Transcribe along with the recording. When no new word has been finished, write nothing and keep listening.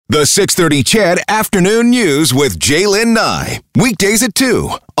The 6:30 CHED Afternoon News with J'lyn Nye. Weekdays at 2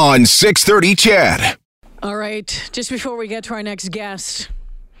 on 6:30 CHED. All right, just before we get to our next guest,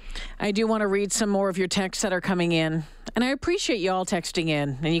 I do want to read some more of your texts that are coming in. And I appreciate you all texting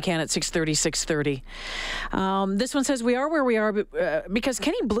in, and you can at 6:30. This one says, we are where we are because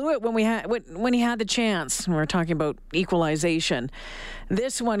Kenny blew it when he had the chance. We're talking about equalization.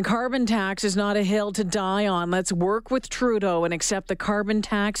 This one, carbon tax is not a hill to die on. Let's work with Trudeau and accept the carbon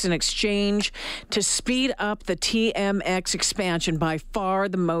tax in exchange to speed up the TMX expansion, by far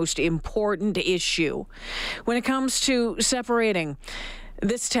the most important issue. When it comes to separating,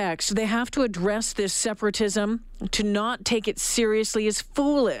 this text, they have to address this separatism. To not take it seriously is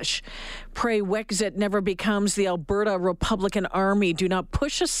foolish. Pray Wexit never becomes the Alberta Republican Army. Do not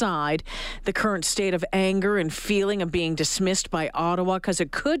push aside the current state of anger and feeling of being dismissed by Ottawa, because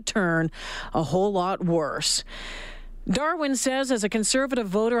it could turn a whole lot worse. Darwin says, as a Conservative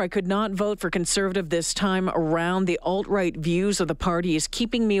voter, I could not vote for Conservative this time around. The alt-right views of the party is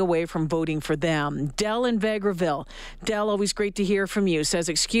keeping me away from voting for them. Dell in Vegreville. Dell, always great to hear from you, says,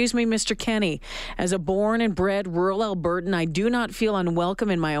 excuse me, Mr. Kenny. As a born and bred rural Albertan, I do not feel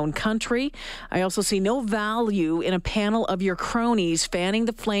unwelcome in my own country. I also see no value in a panel of your cronies fanning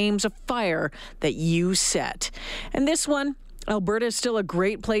the flames of fire that you set. And this one, Alberta is still a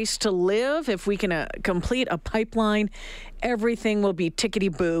great place to live. If we can complete a pipeline, everything will be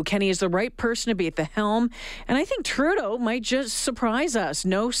tickety-boo. Kenny is the right person to be at the helm, and I think Trudeau might just surprise us.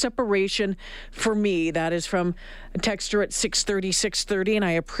 No separation for me. That is from a texter at 6:30, and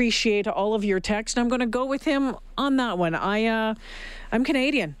I appreciate all of your texts. I'm going to go with him on that one. I'm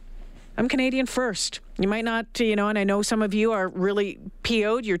Canadian. I'm Canadian first. You might not, and I know some of you are really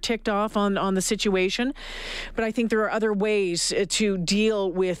PO'd. You're ticked off on the situation. But I think there are other ways to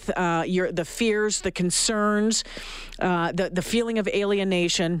deal with the fears, the concerns, the feeling of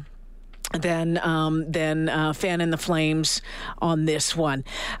alienation than fanning the flames on this one.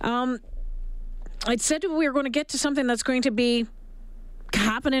 I said we were going to get to something that's going to be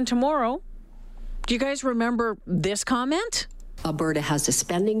happening tomorrow. Do you guys remember this comment? Alberta has a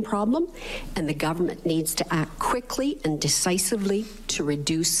spending problem, and the government needs to act quickly and decisively to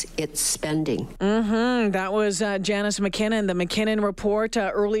reduce its spending. That was Janice McKinnon, the McKinnon Report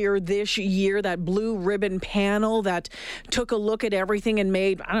earlier this year, that blue ribbon panel that took a look at everything and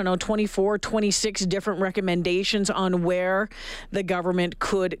made, 24, 26 different recommendations on where the government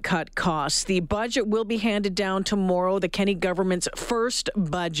could cut costs. The budget will be handed down tomorrow, the Kenny government's first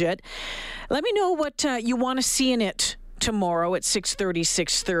budget. Let me know what you want to see in it tomorrow at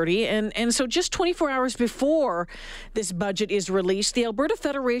 6:30. And so just 24 hours before this budget is released, the Alberta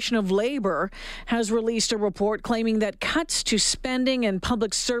Federation of Labour has released a report claiming that cuts to spending and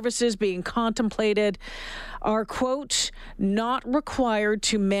public services being contemplated are, quote, not required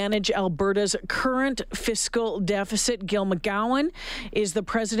to manage Alberta's current fiscal deficit. Gil McGowan is the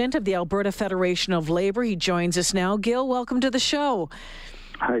president of the Alberta Federation of Labour. He joins us now. Gil, welcome to the show.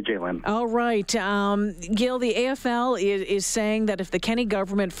 Hi, J'lyn. All right. Gil, the AFL is saying that if the Kenny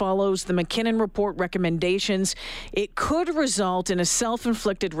government follows the McKinnon Report recommendations, it could result in a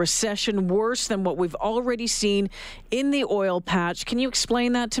self-inflicted recession worse than what we've already seen in the oil patch. Can you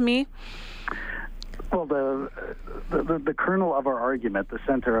explain that to me? Well, the kernel of our argument, the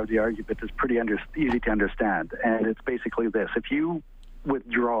center of the argument, is pretty easy to understand. And it's basically this. If you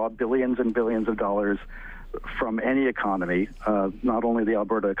withdraw billions and billions of dollars from any economy, not only the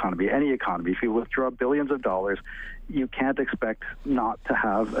Alberta economy, any economy, if you withdraw billions of dollars, you can't expect not to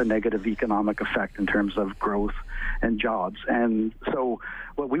have a negative economic effect in terms of growth and jobs. And so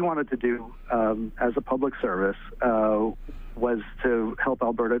what we wanted to do as a public service was to help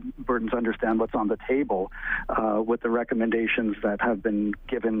Albertans understand what's on the table with the recommendations that have been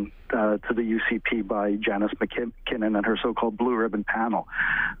given to the UCP by Janice McKinnon and her so-called blue ribbon panel.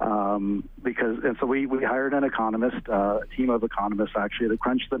 So we hired an economist, a team of economists actually, to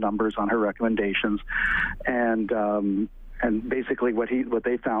crunch the numbers on her recommendations, and basically what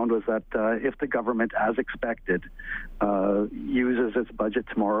they found was that if the government, as expected, uses its budget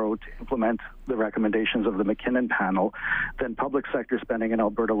tomorrow to implement the recommendations of the McKinnon panel, then public sector spending in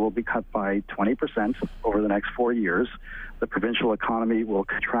Alberta will be cut by 20% over the next 4 years. The provincial economy will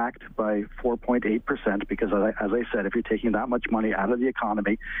contract by 4.8% because, as I said, if you're taking that much money out of the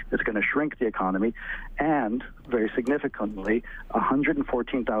economy, it's going to shrink the economy. And, very significantly,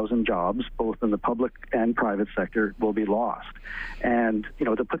 114,000 jobs, both in the public and private sector, will be lost. And,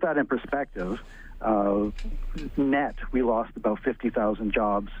 to put that in perspective, net, we lost about 50,000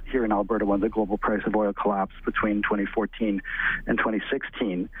 jobs here in Alberta when the global price of oil collapsed between 2014 and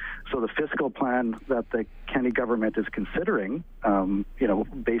 2016. So the fiscal plan that the Kenney government is considering,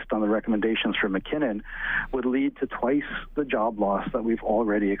 based on the recommendations from McKinnon, would lead to twice the job loss that we've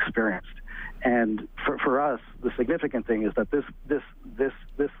already experienced. And for us, the significant thing is that this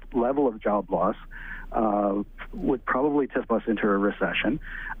level of job loss would probably tip us into a recession,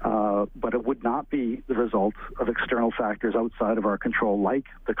 but it would not be the result of external factors outside of our control, like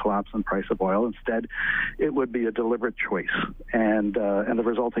the collapse in price of oil. Instead, it would be a deliberate choice, and the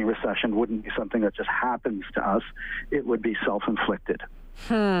resulting recession wouldn't be something that just happens to us. It would be self-inflicted.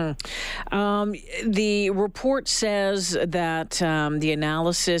 The report says that the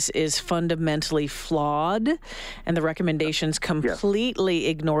analysis is fundamentally flawed, and the recommendations completely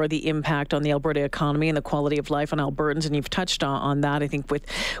ignore the impact on the Alberta economy and the quality of life on Albertans. And you've touched on that, I think,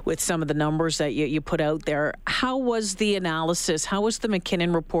 with some of the numbers that you put out there. How was the analysis? How was the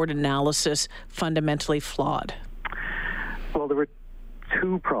McKinnon report analysis fundamentally flawed? Well, there were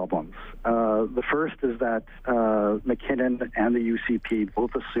two problems. The first is that McKinnon and the UCP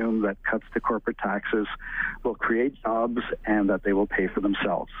both assume that cuts to corporate taxes will create jobs and that they will pay for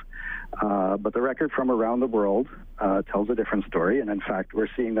themselves. But the record from around the world tells a different story. And in fact, we're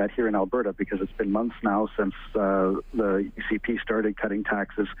seeing that here in Alberta because it's been months now since the UCP started cutting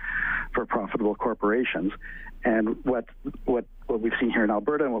taxes for profitable corporations. And what we've seen here in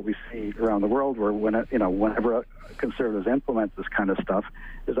Alberta and what we see around the world, where whenever Conservatives implement this kind of stuff,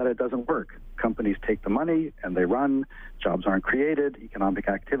 is that it doesn't work. Companies take the money and they run, jobs aren't created, economic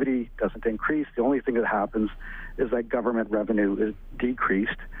activity doesn't increase. The only thing that happens is that government revenue is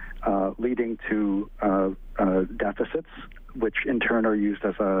decreased, leading to deficits, which in turn are used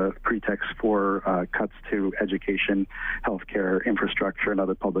as a pretext for cuts to education, healthcare, infrastructure, and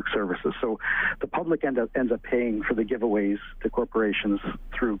other public services. So the public ends up paying for the giveaways to corporations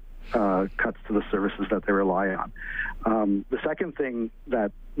through cuts to the services that they rely on. The second thing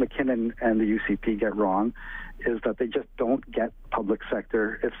that McKinnon and the UCP get wrong is that they just don't get public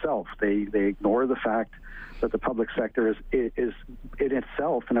sector itself. They ignore the fact that the public sector is in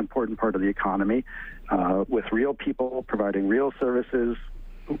itself an important part of the economy, with real people providing real services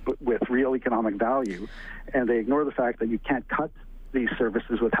with real economic value, and they ignore the fact that you can't cut these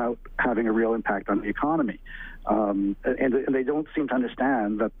services without having a real impact on the economy. And they don't seem to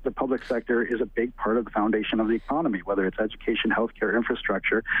understand that the public sector is a big part of the foundation of the economy, whether it's education, healthcare,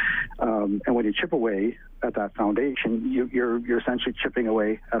 infrastructure. And when you chip away at that foundation, you're essentially chipping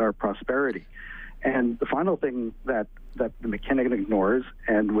away at our prosperity. And the final thing that the McKinnon ignores,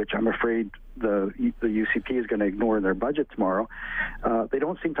 and which I'm afraid the UCP is going to ignore in their budget tomorrow, they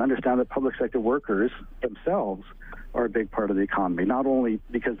don't seem to understand that public sector workers themselves are a big part of the economy, not only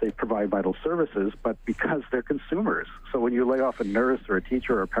because they provide vital services, but because they're consumers. So when you lay off a nurse or a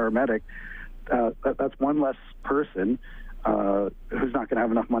teacher or a paramedic, that's one less person who's not going to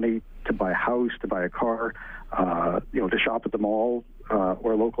have enough money to buy a house, to buy a car, to shop at the mall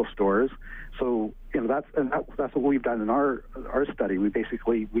or local stores. So that's what we've done in our study. We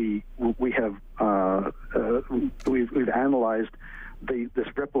basically we've analyzed this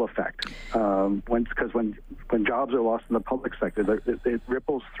ripple effect. Because when jobs are lost in the public sector, it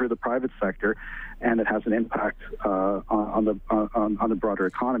ripples through the private sector, and it has an impact on the broader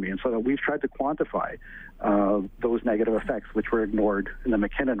economy. And so we've tried to quantify those negative effects, which were ignored in the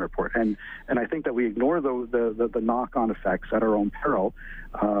McKinnon report. And I think that we ignore the knock-on effects at our own peril,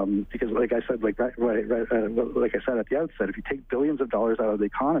 because, like I said, like I said at the outset, if you take billions of dollars out of the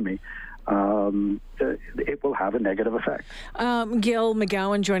economy, it will have a negative effect. Gil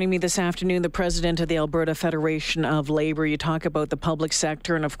McGowan joining me this afternoon, the president of the Alberta Federation of Labour. You talk about the public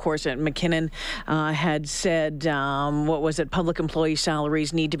sector, and of course McKinnon had said, public employee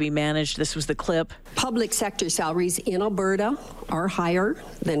salaries need to be managed. This was the clip. Public sector salaries in Alberta are higher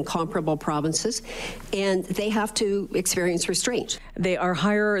than comparable provinces, and they have to experience restraint. They are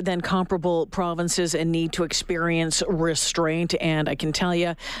higher than comparable provinces and need to experience restraint. And I can tell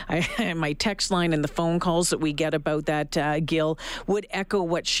you, my text line and the phone calls that we get about that, Gil, would echo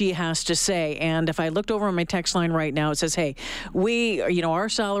what she has to say. And if I looked over on my text line right now, it says, hey, our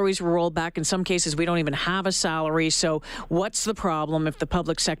salaries were rolled back. In some cases, we don't even have a salary. So what's the problem if the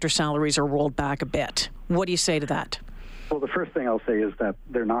public sector salaries are rolled back a bit? What do you say to that? Well, the first thing I'll say is that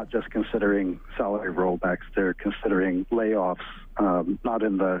they're not just considering salary rollbacks, they're considering layoffs, not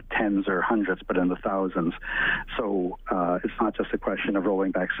in the tens or hundreds, but in the thousands. So it's not just a question of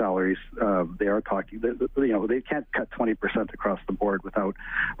rolling back salaries. They are talking, they can't cut 20% across the board without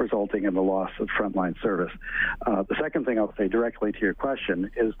resulting in the loss of frontline service. The second thing I'll say directly to your question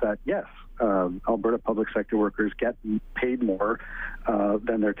is that, yes, Alberta public sector workers get paid more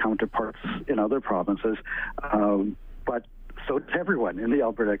than their counterparts in other provinces, but so does everyone in the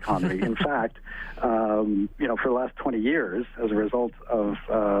Alberta economy. In fact, for the last 20 years, as a result of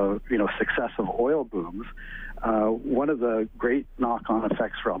successive oil booms, one of the great knock-on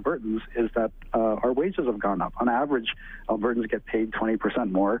effects for Albertans is that our wages have gone up. On average, Albertans get paid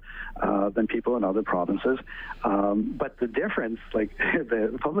 20% more than people in other provinces. But the difference, like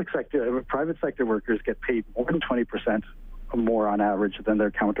the private sector workers get paid more than 20% more on average than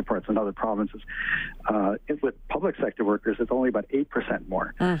their counterparts in other provinces. With public sector workers, it's only about 8%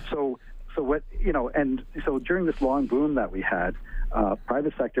 more. So during this long boom that we had,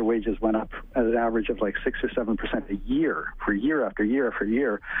 private sector wages went up at an average of like 6 or 7% a year for year after year after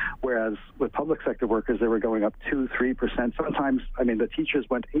year, whereas with public sector workers, they were going up 2-3%. Sometimes, the teachers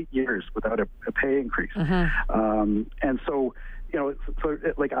went 8 years without a pay increase. And so,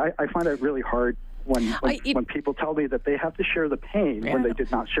 I find it really hard when people tell me that they have to share the pain when they did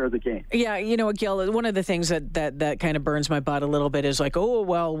not share the gain. Yeah, Gil, one of the things that kind of burns my butt a little bit is like, oh,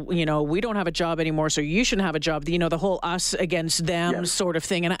 well, we don't have a job anymore, so you shouldn't have a job. The whole us against them sort of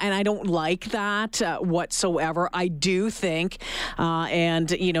thing. And I don't like that whatsoever. I do think,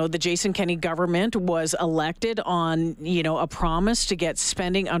 the Jason Kenney government was elected on, a promise to get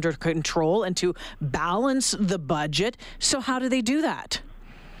spending under control and to balance the budget. So how do they do that?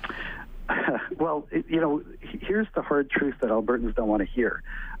 Well, here's the hard truth that Albertans don't want to hear.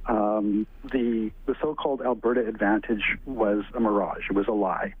 The so-called Alberta Advantage was a mirage. It was a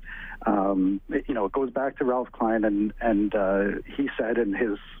lie. It goes back to Ralph Klein, and he said, and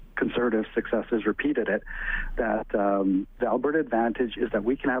his Conservative successors repeated it, that the Alberta Advantage is that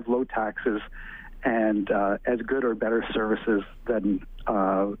we can have low taxes and as good or better services than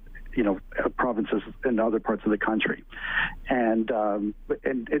provinces in other parts of the country. And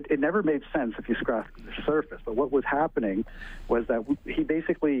it never made sense if you scratch the surface. But what was happening was that he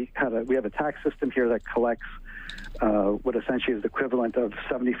basically we have a tax system here that collects what essentially is the equivalent of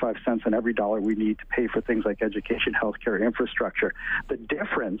 75 cents on every dollar we need to pay for things like education, healthcare, infrastructure. The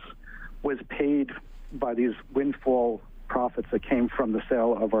difference was paid by these windfall profits that came from the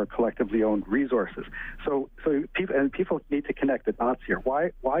sale of our collectively owned resources. So people need to connect the dots here.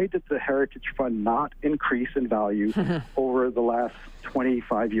 Why did the Heritage Fund not increase in value over the last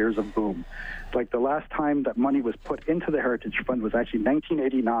 25 years of boom? Like the last time that money was put into the Heritage Fund was actually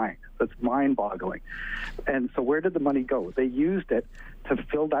 1989. That's mind-boggling. And so where did the money go? They used it to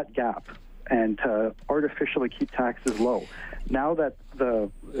fill that gap and to artificially keep taxes low. Now that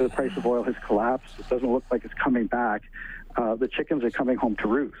the price of oil has collapsed, it doesn't look like it's coming back. The chickens are coming home to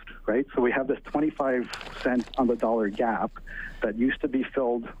roost, right? So we have this 25 cent on the dollar gap that used to be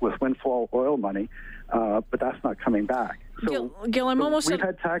filled with windfall oil money, but that's not coming back. So, Gil, we've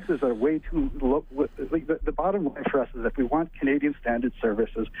had taxes that are way too low. The bottom line for us is if we want Canadian standard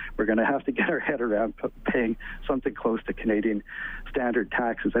services, we're going to have to get our head around paying something close to Canadian standard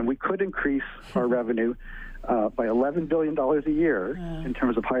taxes. And we could increase our revenue by $11 billion a year in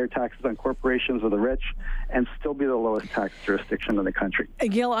terms of higher taxes on corporations or the rich, and still be the lowest tax jurisdiction in the country.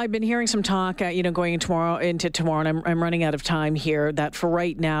 Gil, I've been hearing some talk, going into tomorrow, and I'm running out of time here, that for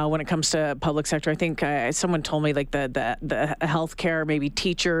right now, when it comes to public sector, I think someone told me like the healthcare, maybe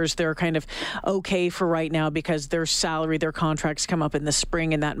teachers, they're kind of okay for right now because their salary, their contracts come up in the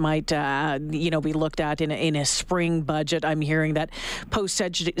spring, and that might, be looked at in a spring budget. I'm hearing that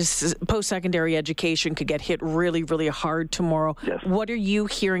post-secondary education could get hit really, really hard tomorrow. Yes. What are you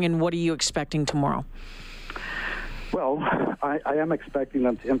hearing and what are you expecting tomorrow? Well, I am expecting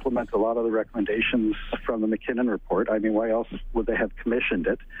them to implement a lot of the recommendations from the McKinnon report. I mean, why else would they have commissioned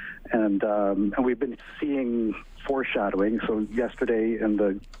it? And we've been seeing foreshadowing. So yesterday in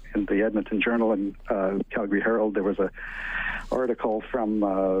the Edmonton Journal and Calgary Herald, there was a article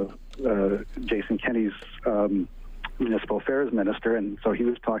from Jason Kenney's municipal affairs minister, and so he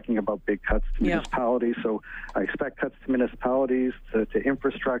was talking about big cuts to municipalities. So I expect cuts to municipalities, to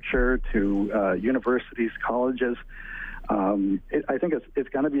infrastructure, to universities, colleges. I think it's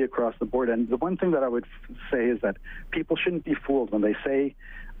going to be across the board. And the one thing that I would say is that people shouldn't be fooled when they say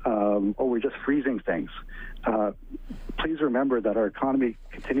or we're just freezing things. Please remember that our economy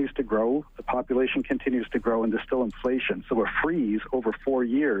continues to grow, the population continues to grow, and there's still inflation. So a freeze over 4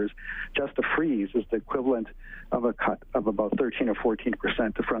 years, just a freeze, is the equivalent of a cut of about 13 or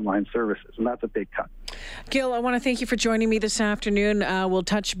 14% to frontline services, and that's a big cut. Gil, I want to thank you for joining me this afternoon. We'll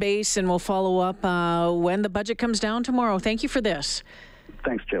touch base and we'll follow up when the budget comes down tomorrow. Thank you for this.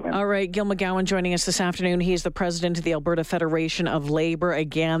 Thanks, J'lyn. All right, Gil McGowan joining us this afternoon. He is the president of the Alberta Federation of Labour.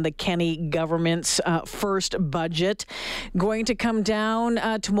 Again, the Kenney government's first budget going to come down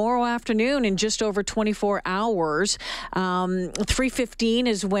tomorrow afternoon in just over 24 hours. 3:15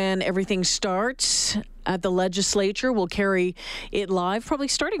 is when everything starts at the legislature. We'll carry it live, probably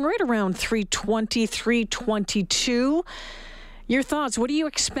starting right around 3:20, 3:22. Your thoughts? What are you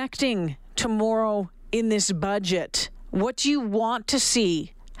expecting tomorrow in this budget? What do you want to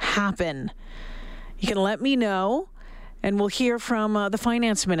see happen? You can let me know, and we'll hear from the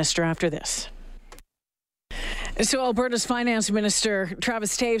finance minister after this. So Alberta's finance minister,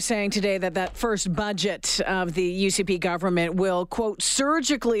 Travis Toews, saying today that first budget of the UCP government will, quote,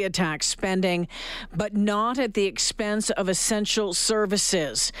 surgically attack spending, but not at the expense of essential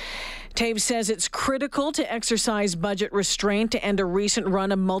services. Toews says it's critical to exercise budget restraint to end a recent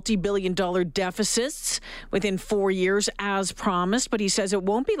run of multi-billion-dollar deficits within 4 years, as promised. But he says it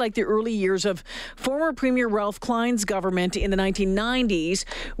won't be like the early years of former Premier Ralph Klein's government in the 1990s,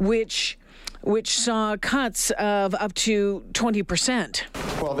 which saw cuts of up to 20%.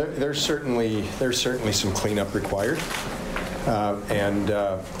 Well, there's certainly some cleanup required, and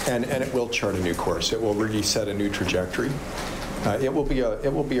it will chart a new course. It will really set a new trajectory. It will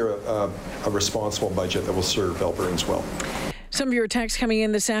be a responsible budget that will serve Albertans well. Some of your texts coming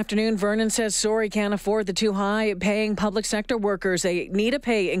in this afternoon. Vernon says, sorry, can't afford the too high paying public sector workers. They need a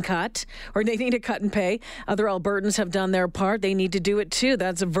pay and cut, or they need a cut and pay. Other Albertans have done their part. They need to do it too.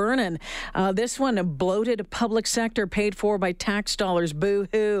 That's Vernon. This one, a bloated public sector paid for by tax dollars.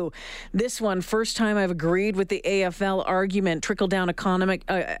 Boo-hoo. This one, first time I've agreed with the AFL argument. Trickle-down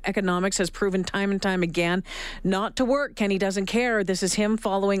economics has proven time and time again not to work. Kenny doesn't care. This is him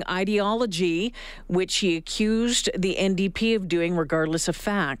following ideology, which he accused the NDP of doing regardless of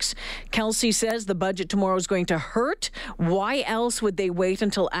facts. Kelsey says the budget tomorrow is going to hurt. Why else would they wait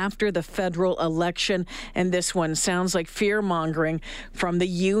until after the federal election? And this one sounds like fear-mongering from the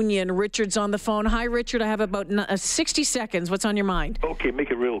union. Richard's on the phone. Hi, Richard. I have about 60 seconds. What's on your mind? Okay, make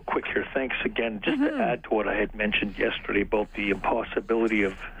it real quick here. Thanks again. Just to add to what I had mentioned yesterday about the impossibility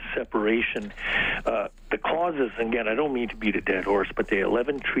of separation. The clauses, again, I don't mean to beat a dead horse, but the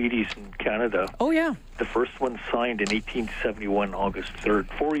 11 treaties in Canada. Oh, yeah. The first one signed in 1871, August 3rd,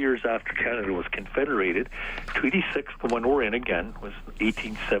 4 years after Canada was confederated. Treaty 6, the one we're in again, was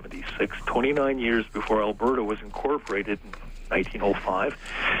 1876, 29 years before Alberta was incorporated in 1905.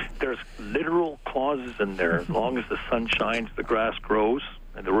 There's literal clauses in there. As long as the sun shines, the grass grows,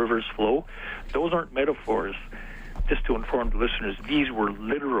 and the rivers flow. Those aren't metaphors. Just to inform the listeners, these were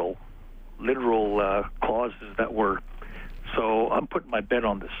literal clauses that were. So I'm putting my bet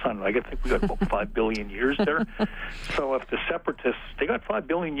on the sun. I think we got about 5 billion years there. So if the separatists, they got 5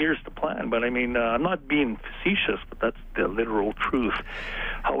 billion years to plan. But I mean, I'm not being facetious, but that's the literal truth.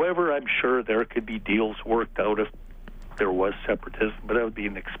 However, I'm sure there could be deals worked out if there was separatism, but that would be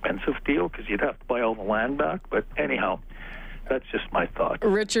an expensive deal because you'd have to buy all the land back. But anyhow, that's just my thought.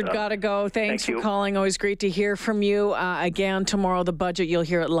 Richard, gotta go. Thanks for calling. Always great to hear from you. Again, tomorrow, the budget, you'll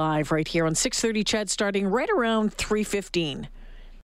hear it live right here on 6:30 CHED, starting right around 3:15.